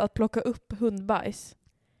med att plocka upp hundbajs.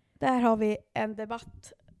 Där har vi en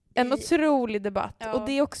debatt. En otrolig debatt. Ja. Och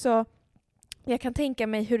det är också... Jag kan tänka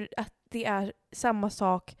mig att det är samma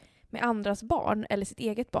sak med andras barn eller sitt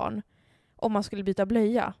eget barn om man skulle byta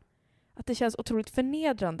blöja. Att det känns otroligt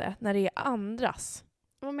förnedrande när det är andras.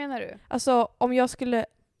 Vad menar du? Alltså om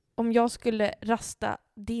jag skulle rasta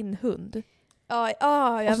din hund och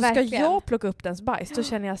så verkligen. ska jag plocka upp dens bajs, då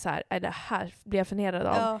känner jag så här, det här blir jag förnedrad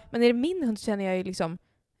av. Ja. Men är det min hund så känner jag ju liksom,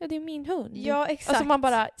 det är min hund. Ja, exakt. Alltså man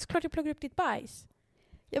bara, såklart jag plockar upp ditt bajs.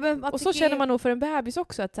 Ja, men och så känner man nog för en bebis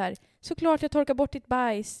också, att så här, såklart jag torkar bort ditt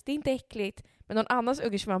bajs, det är inte äckligt. Men någon annans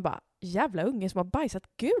unge som man bara, jävla unge som har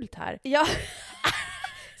bajsat gult här. Ja.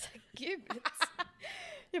 Så gult.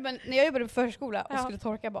 Ja, men när jag jobbade på förskola och skulle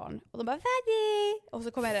torka barn och de bara färdig och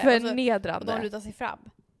så kommer jag där förnedrande. och de lutar sig fram.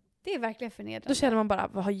 Det är verkligen förnedrande. Då känner man bara,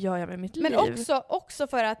 vad gör jag med mitt liv? Men också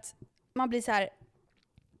för att man blir så här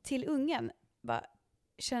till ungen bara,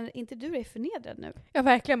 känner inte du dig förnedrad nu? Jag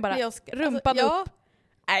verkligen bara rumpan upp.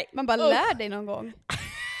 Nej, man bara lär dig någon gång.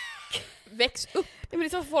 Väx upp. Ja, men det är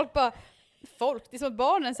som att det är som att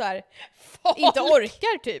barnen så här inte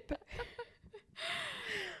orkar typ.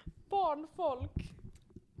 Barnfolk.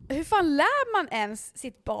 Hur fan lär man ens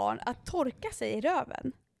sitt barn att torka sig i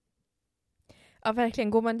röven? Ja, verkligen.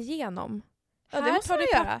 Går man igenom. Ja, det här måste tar man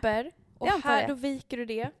du göra. papper och här då viker du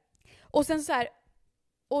det. Och sen så här,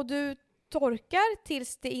 och du torkar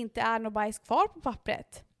tills det inte är något bajs kvar på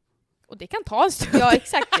pappret. Och det kan ta en stund. Ja,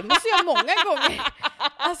 exakt. Det måste jag många gånger.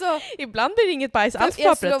 Alltså, ibland blir det inget bajs alls på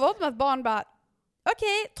jag pappret. slår åt med att barn bara,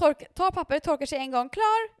 ta pappret, torkar sig en gång,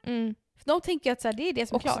 klar. För de tänker att så här, det är det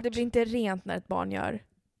som är klart. Det blir inte rent när ett barn gör.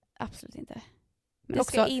 Absolut inte. Men det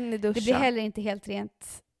också, ska in i duschen. Det blir heller inte helt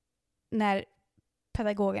rent när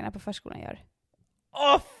pedagogerna på förskolan gör.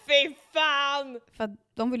 Fy fan! För att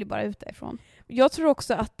de vill ju bara ut därifrån. Jag tror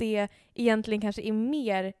också att det egentligen kanske är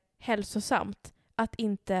mer hälsosamt att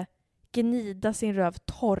inte gnida sin röv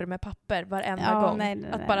torr med papper varenda gång. Nej,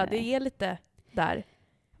 att bara det är lite där.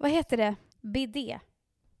 Vad heter det? Bidé.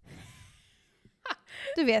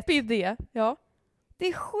 Du vet. Bidé, ja. Det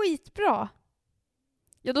är skitbra.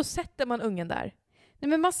 Ja, då sätter man ungen där. Nej,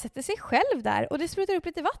 men man sätter sig själv där och det sprutar upp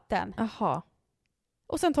lite vatten. Aha.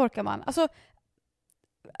 Och sen torkar man. Alltså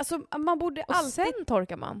man borde och alltid... sen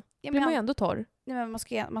torkar man. Ja, blir man ju ändå torr. Nej, men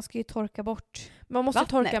man ska ju torka bort man måste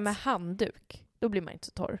vattnet. Torka med handduk. Då blir man inte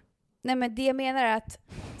så torr. Nej, men det jag menar är att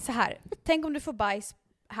så här. Tänk om du får bajs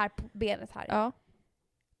här på benet här. Ja.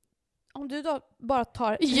 Om du då bara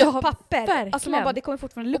tar papper. Verkligen. Alltså man bara, det kommer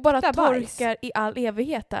fortfarande lukta lukta bara bajs. torkar i all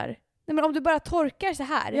evighet där. Nej, men om du bara torkar så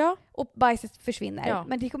här och bajset försvinner.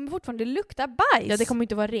 Men det kommer fortfarande lukta bajs. Ja, det kommer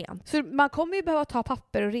inte vara rent. Så man kommer ju behöva ta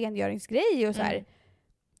papper och rengöringsgrejer och så här.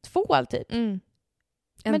 Tvål typ.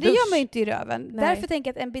 Men det gör man ju inte i röven. Nej. Därför tänker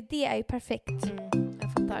jag att en bidé är ju perfekt.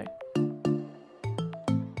 Jag fattar.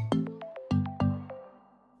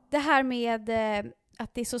 Det här med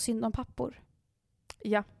att det är så synd om pappor.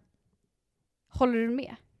 Ja. Håller du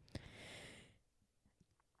med?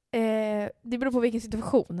 Det beror på vilken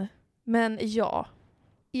situation. Men ja.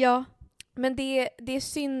 Ja. Men det är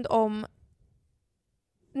synd om...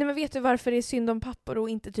 Nej, men vet du varför det är synd om pappor och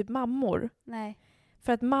inte typ mammor? Nej.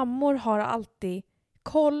 För att mammor har alltid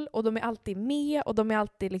koll och de är alltid med och de är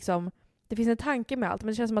alltid liksom... Det finns en tanke med allt,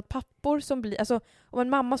 men det känns som att pappor som blir... Alltså, om en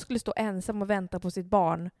mamma skulle stå ensam och vänta på sitt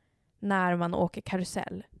barn när man åker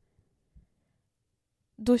karusell,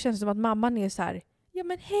 då känns det som att mamman är så här ja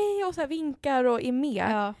men hej och så här vinkar och är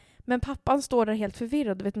med. Ja. Men pappan står där helt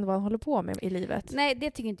förvirrad och vet inte vad han håller på med i livet. Nej,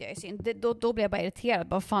 det tycker inte jag är synd. Då blir jag bara irriterad.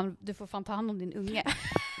 Bara, fan, du får fan ta hand om din unge.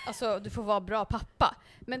 Alltså, du får vara bra pappa.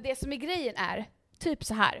 Men det som är grejen är, typ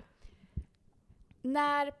så här.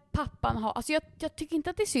 När pappan har... Alltså jag tycker inte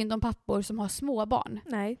att det är synd om pappor som har småbarn.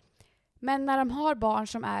 Nej. Men när de har barn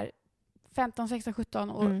som är 15, 16, 17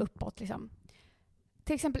 och uppåt liksom.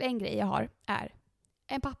 Till exempel en grej jag har är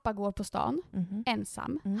en pappa går på stan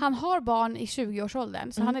ensam. Han har barn i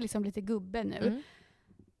 20-årsåldern så han är liksom lite gubbe nu.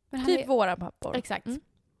 Men Typ våra pappor. Exakt.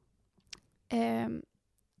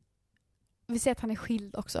 Vi säger att han är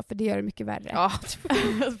skild också för det gör det mycket värre. Ja.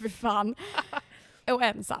 För fan. Och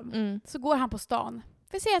ensam. Så går han på stan.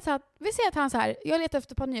 Vi säger att han så här, jag letar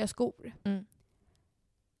efter ett par nya skor.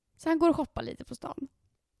 Så han går och shoppar lite på stan.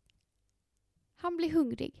 Han blir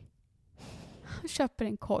hungrig. Han köper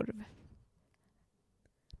en korv.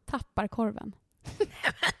 Tappar korven.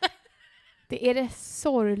 Det är det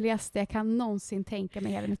sorgligaste jag kan någonsin tänka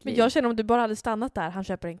mig i hela mitt liv. Men jag känner om du bara hade stannat där, han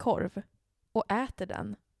köper en korv och äter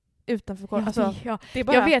den utanför korven. Alltså, det är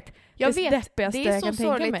bara jag vet. det deppigaste Det är jag så kan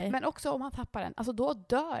tänka sorgligt, mig. men också om han tappar den. Alltså då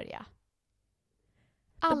dör jag.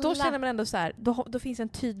 Men då känner man ändå så här, då finns en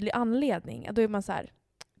tydlig anledning. Då är man så här,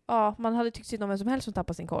 ja, man hade tyckt synd om vem som helst som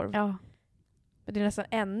tappar sin korv. Ja. Men det är nästan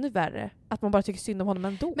ännu värre att man bara tycker synd om honom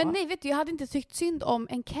ändå. Men nej, vet du, jag hade inte tyckt synd om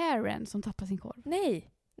en Karen som tappar sin korv.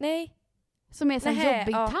 Nej. Som är så här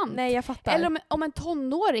jobbig tant. Nej, jag fattar. Eller om en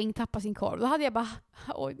tonåring tappar sin korv, då hade jag bara,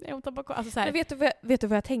 oj, nej, hon tappar korv. Alltså, så här. Men vet du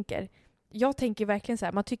vad jag tänker? Jag tänker verkligen så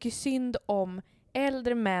här, man tycker synd om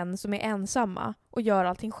äldre män som är ensamma och gör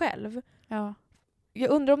allting själv. Ja.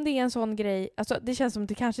 Jag undrar om det är en sån grej, alltså det känns som att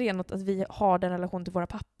det kanske är något att vi har den relationen till våra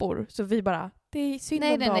pappor. Så vi bara, det är synd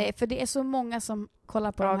om dem. Nej, för det är så många som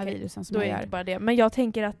kollar på de här videosen som då jag är gör. inte bara det. Men jag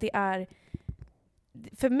tänker att det är,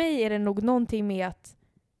 för mig är det nog någonting med att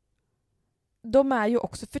de är ju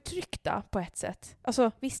också förtryckta på ett sätt.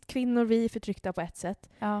 Alltså visst, kvinnor, vi är förtryckta på ett sätt.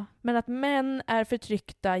 Ja. Men att män är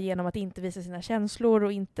förtryckta genom att inte visa sina känslor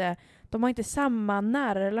och inte, de har inte samma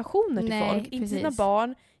nära relationer till folk. Inte precis. sina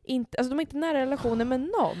barn. Alltså de har inte nära relationer med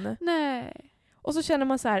någon. Nej. Och så känner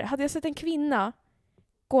man så här, hade jag sett en kvinna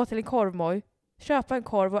gå till en korvmoj, köpa en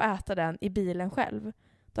korv och äta den i bilen själv.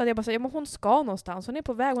 Då hade jag bara sagt, ja men hon ska någonstans, hon är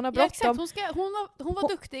på väg, hon har bråttom. Ja, exakt, hon var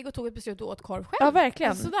duktig och tog ett beslut och åt korv själv. Ja, verkligen.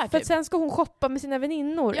 Alltså, sådär, för typ. sen ska hon shoppa med sina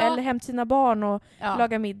väninnor Ja. eller hämta sina barn och Ja.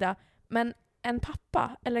 laga middag. Men en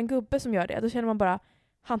pappa eller en gubbe som gör det, då känner man bara,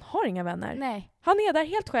 han har inga vänner. Nej. Han är där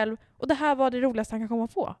helt själv och det här var det roligaste han kan komma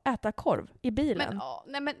på. Äta korv i bilen.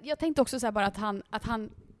 Men jag tänkte också så här bara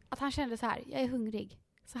att han kände så här, jag är hungrig.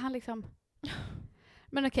 Så han liksom...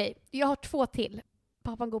 Men okej, jag har 2 till.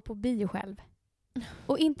 Pappan går på bio själv.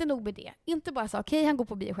 Och inte nog med det. Inte bara så, okej, han går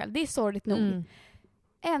på bio själv. Det är sorgligt nog.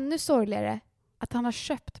 Ännu sorgligare att han har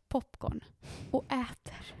köpt popcorn och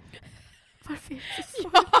äter. Varför är det så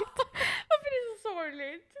sorgligt? Varför är det så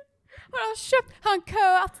sorgligt? Har han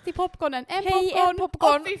köat till popcornen? En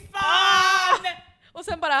popcorn. Åh, fy fan! Och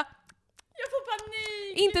sen bara, Jag får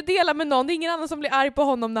panik! inte dela med någon. Det är ingen annan som blir arg på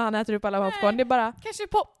honom när han äter upp alla popcorn. Det är bara,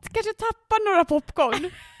 Kanske tappar några popcorn.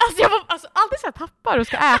 Alltså jag var aldrig så här tappar och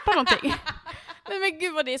ska äta någonting. Men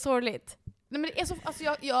gud vad det är sorgligt. Nej, men det är så, alltså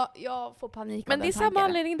jag får panik. men av det är den samma tanken.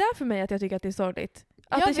 anledning där för mig att jag tycker att det är sorgligt.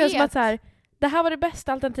 Att Jag det känns som vet. att så här, det här var det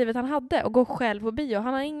bästa alternativet han hade, att gå själv på bio.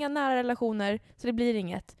 Han har inga nära relationer, så det blir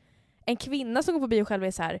inget. En kvinna som går på bio själv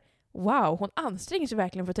är så här, wow, hon anstränger sig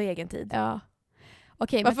verkligen för att ta egen tid. Ja.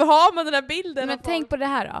 Okej, Varför har man den här bilden? men tänk på det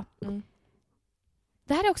här då.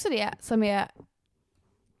 Det här är också det som är...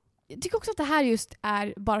 Jag tycker också att det här just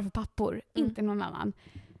är bara för pappor, inte någon annan.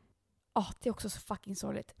 Det är också så fucking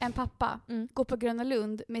sorgligt. En pappa går på Gröna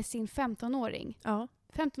Lund med sin 15-åring. Ja.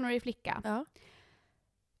 15-årig flicka. Ja.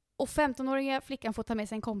 Och 15-åriga flickan får ta med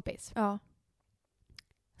sig en kompis. Ja.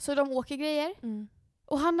 Så de åker grejer.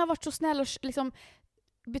 Och han har varit så snäll och liksom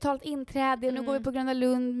betalat inträde. Och nu går vi på Gröna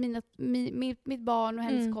Lund, mitt barn och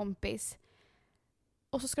hennes kompis.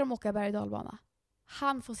 Och så ska de åka berg- och dalbana.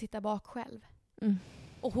 Han får sitta bak själv.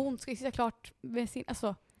 Och hon ska sitta klart med sin...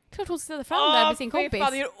 Alltså, klart hon ska sitta fram där med sin kompis.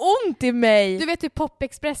 Fan, det gör ont i mig! Du vet typ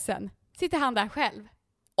Pop-Expressen. Sitter han där själv.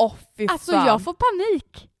 Fy fan. Alltså jag får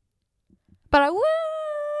panik. Bara woo!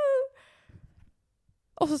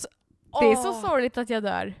 Och så, Det är så sorgligt att jag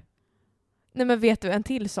dör. Nej men vet du, en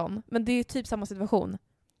till sån. Men det är ju typ samma situation.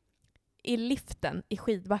 I liften i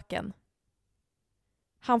skidbacken.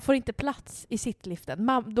 Han får inte plats i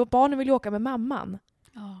sittliften. Då barnen vill ju åka med mamman.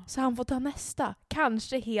 Så han får ta nästa.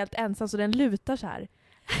 Kanske helt ensam så den lutar så här.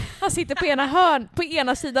 Han sitter på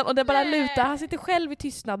ena sidan och den bara lutar. Han sitter själv i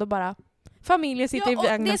tystnad och bara... Familjen sitter i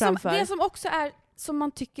vagnen framför. Det som också är som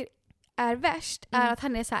man tycker är värst är att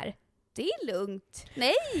han är så här: det är lugnt.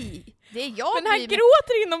 Nej, det är jag. Men han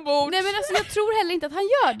gråter inombords. Nej men alltså jag tror heller inte att han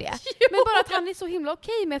gör det. Men bara att han är så himla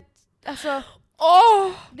okej med alltså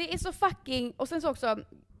det är så fucking. Och sen så också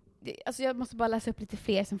alltså jag måste bara läsa upp lite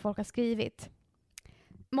fler som folk har skrivit.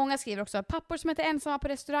 Många skriver också pappor som är ensamma på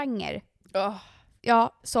restauranger.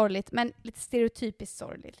 Ja, sorgligt, men lite stereotypiskt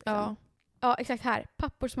sorgligt liksom. Ja, exakt här.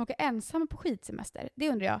 Pappor som åker ensamma på skidsemester. Det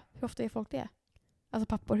undrar jag, hur ofta gör folk det? Alltså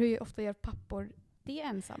pappor, hur ofta gör pappor det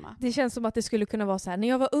ensamma? Det känns som att det skulle kunna vara så här: när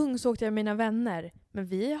jag var ung så åkte jag med mina vänner. Men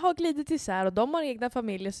vi har glidit isär och de har egna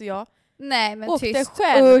familjer så jag åkte tyst.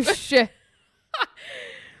 själv. Usch.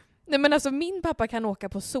 Nej men alltså min pappa kan åka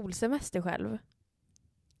på solsemester själv.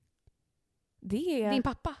 Det är... Din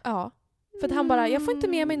pappa? Ja. För att han bara, jag får inte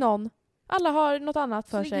med mig någon. Alla har något annat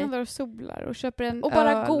för så sig. han där och solar och köper en Och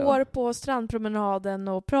bara öl går på strandpromenaden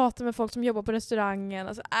och pratar med folk som jobbar på restaurangen.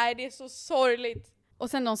 Alltså, det är så sorgligt. Och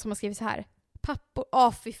sen någon som har skrivit så här: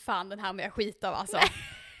 pappor, fy fan, den här med jag skit av alltså.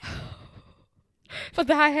 För att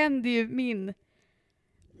det här händer ju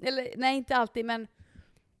eller nej inte alltid men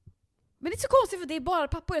det är så konstigt för det är bara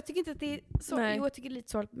pappor. Jag tycker inte att det är så, jo jag tycker det är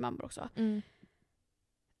lite sorgligt med mammor också.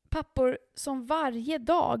 Pappor som varje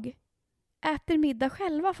dag äter middag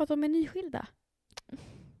själva för att de är nyskilda.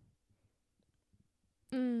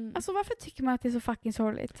 Alltså varför tycker man att det är så fucking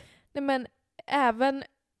sorgligt? Nej men även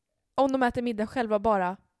om de äter middag själva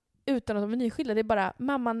bara utan att de är nyskilda, det är bara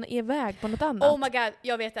mamman är iväg på något annat. Oh my god,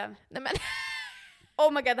 jag vet den. Nej men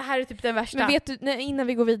oh my god, det här är typ den värsta. Men vet du, innan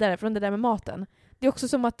vi går vidare från det där med maten, det är också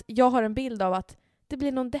som att jag har en bild av att det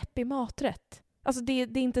blir någon deppig maträtt. Alltså det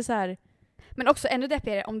är inte så här. Men också ännu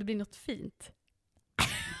deppigare om det blir något fint.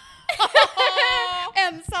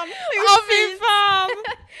 Ensam. Fy fan!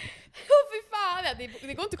 Fy fan! Ja, det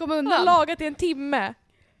går inte att komma undan. Han har lagat i en timme.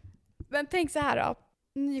 Men tänk så här då.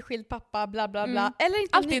 Nyskild pappa, bla bla bla. Eller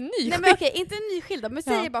inte alltid nyskild. Nej men okej, inte nyskild då, men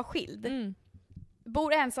säger bara skild.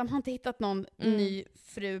 Bor ensam, har inte hittat någon ny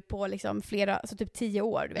fru på liksom flera, alltså typ 10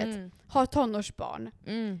 år, du vet. Har tonårsbarn.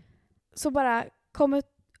 Så bara kommer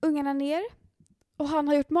ungarna ner och han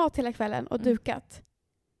har gjort mat hela kvällen och dukat.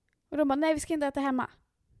 Och de bara, nej vi ska inte äta hemma.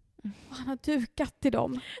 Och han har dukat till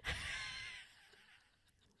dem.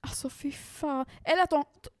 Alltså fy fan. Eller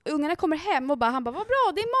att ungarna kommer hem och bara, han bara, vad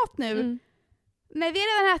bra, det är mat nu. Nej, vi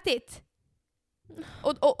har redan ätit.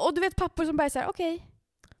 Och du vet pappor som bara är så här, okej.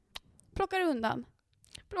 Plockar undan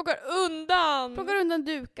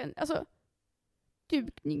duken. Alltså,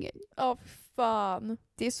 dukningen. Ja, fan.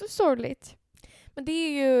 Det är så sorgligt. Men det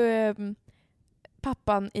är ju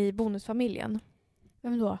pappan i bonusfamiljen.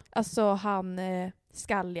 Vem då? Alltså han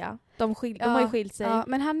Skalja. De har ju skilt sig. Ja,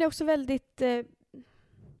 men han är också väldigt...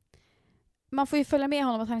 man får ju följa med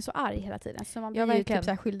honom att han är så arg hela tiden. Så man blir ju typ så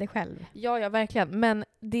här skyldig själv. Ja, verkligen. Men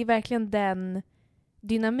det är verkligen den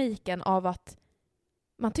dynamiken av att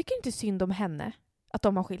man tycker inte synd om henne. Att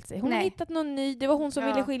de har skilt sig. Hon har hittat någon ny. Det var hon som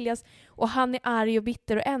ville skiljas. Och han är arg och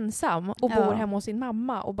bitter och ensam. Och bor hemma hos sin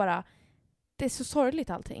mamma. Och bara... Det är så sorgligt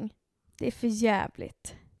allting. Det är för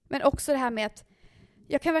jävligt. Men också det här med att...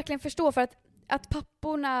 Jag kan verkligen förstå för att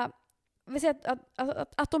papporna...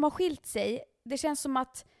 Att de har skilt sig. Det känns som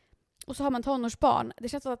att... Och så har man tonårsbarn. Det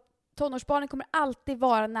känns som att tonårsbarnen kommer alltid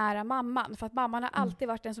vara nära mamman. För att mamman har alltid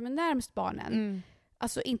varit den som är närmst barnen.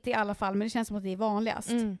 Alltså inte i alla fall, men det känns som att det är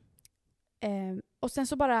vanligast. Och sen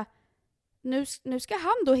så bara... Nu ska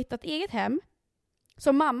han då hitta ett eget hem.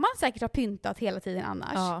 Som mamman säkert har pyntat hela tiden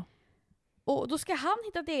annars. Ja. Och då ska han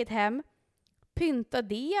hitta ett eget hem. Pynta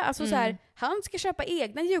det. Alltså så här, han ska köpa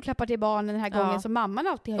egna julklappar till barnen den här gången som mamman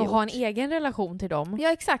alltid har gjort. Och ha en egen relation till dem.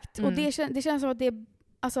 Ja, exakt. Och det känns som att det...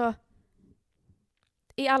 Alltså...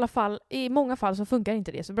 I många fall så funkar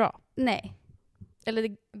inte det så bra. Nej.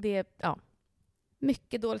 Eller det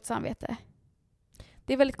mycket dåligt samvete.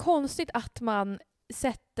 Det är väldigt konstigt att man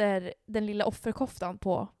sätter den lilla offerkoftan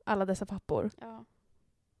på alla dessa pappor. Ja.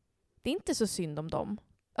 Det är inte så synd om dem.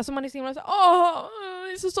 Alltså man är så himla så det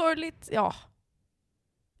är så sorgligt. Ja.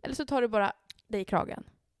 Eller så tar du bara dig i kragen.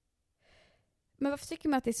 Men varför tycker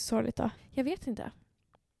man att det är så sorgligt då? Jag vet inte.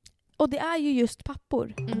 Och det är ju just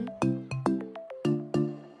pappor.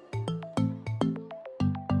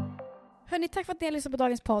 Hörni, tack för att ni har lyssnat på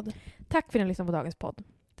dagens podd. Tack för att ni har lyssnat på dagens podd.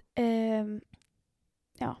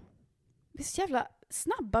 Ja. Vi är så jävla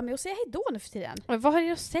snabba med att säga hej då nu för tiden. Men vad har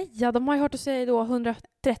jag att säga? De har ju hört att säga då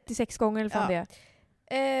 136 gånger eller fan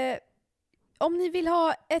det. Om ni vill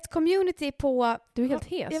ha ett community på... Du är helt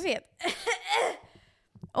hes. Jag vet.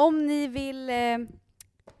 Om ni vill...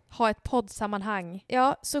 ha ett poddsammanhang.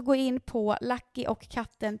 Ja, så gå in på Lucky och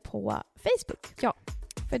katten på Facebook. Ja.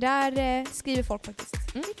 För där skriver folk faktiskt.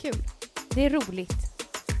 Det är kul. Det är roligt.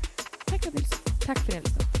 Tack för att ni lyssnade. Tack för att ni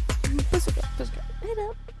lyssnade. Puss och kram. Puss och kram. Hej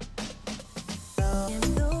då.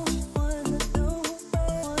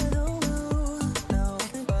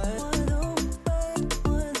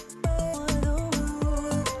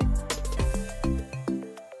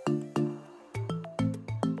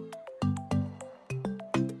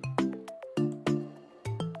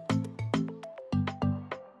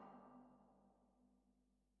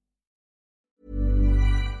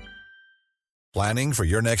 Planning for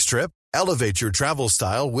your next trip? Elevate your travel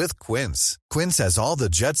style with Quince. Quince has all the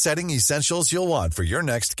jet-setting essentials you'll want for your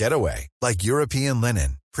next getaway, like European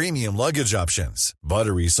linen, premium luggage options,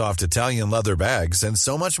 buttery soft Italian leather bags, and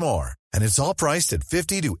so much more. And it's all priced at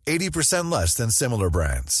 50 to 80% less than similar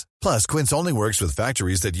brands. Plus, Quince only works with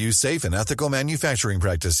factories that use safe and ethical manufacturing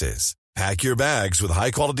practices. Pack your bags with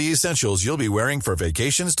high-quality essentials you'll be wearing for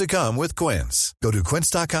vacations to come with Quince. Go to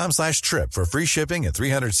quince.com/trip for free shipping and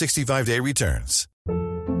 365-day returns.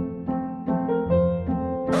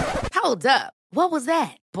 Hold up. What was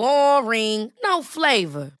that? Boring. No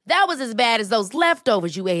flavor. That was as bad as those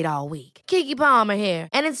leftovers you ate all week. Keke Palmer here,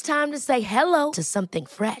 and it's time to say hello to something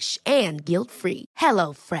fresh and guilt-free.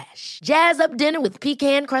 Hello Fresh. Jazz up dinner with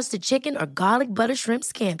pecan-crusted chicken or garlic butter shrimp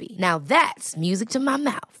scampi. Now that's music to my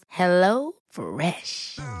mouth. Hello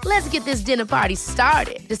Fresh. Let's get this dinner party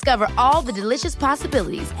started. Discover all the delicious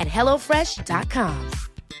possibilities at hellofresh.com.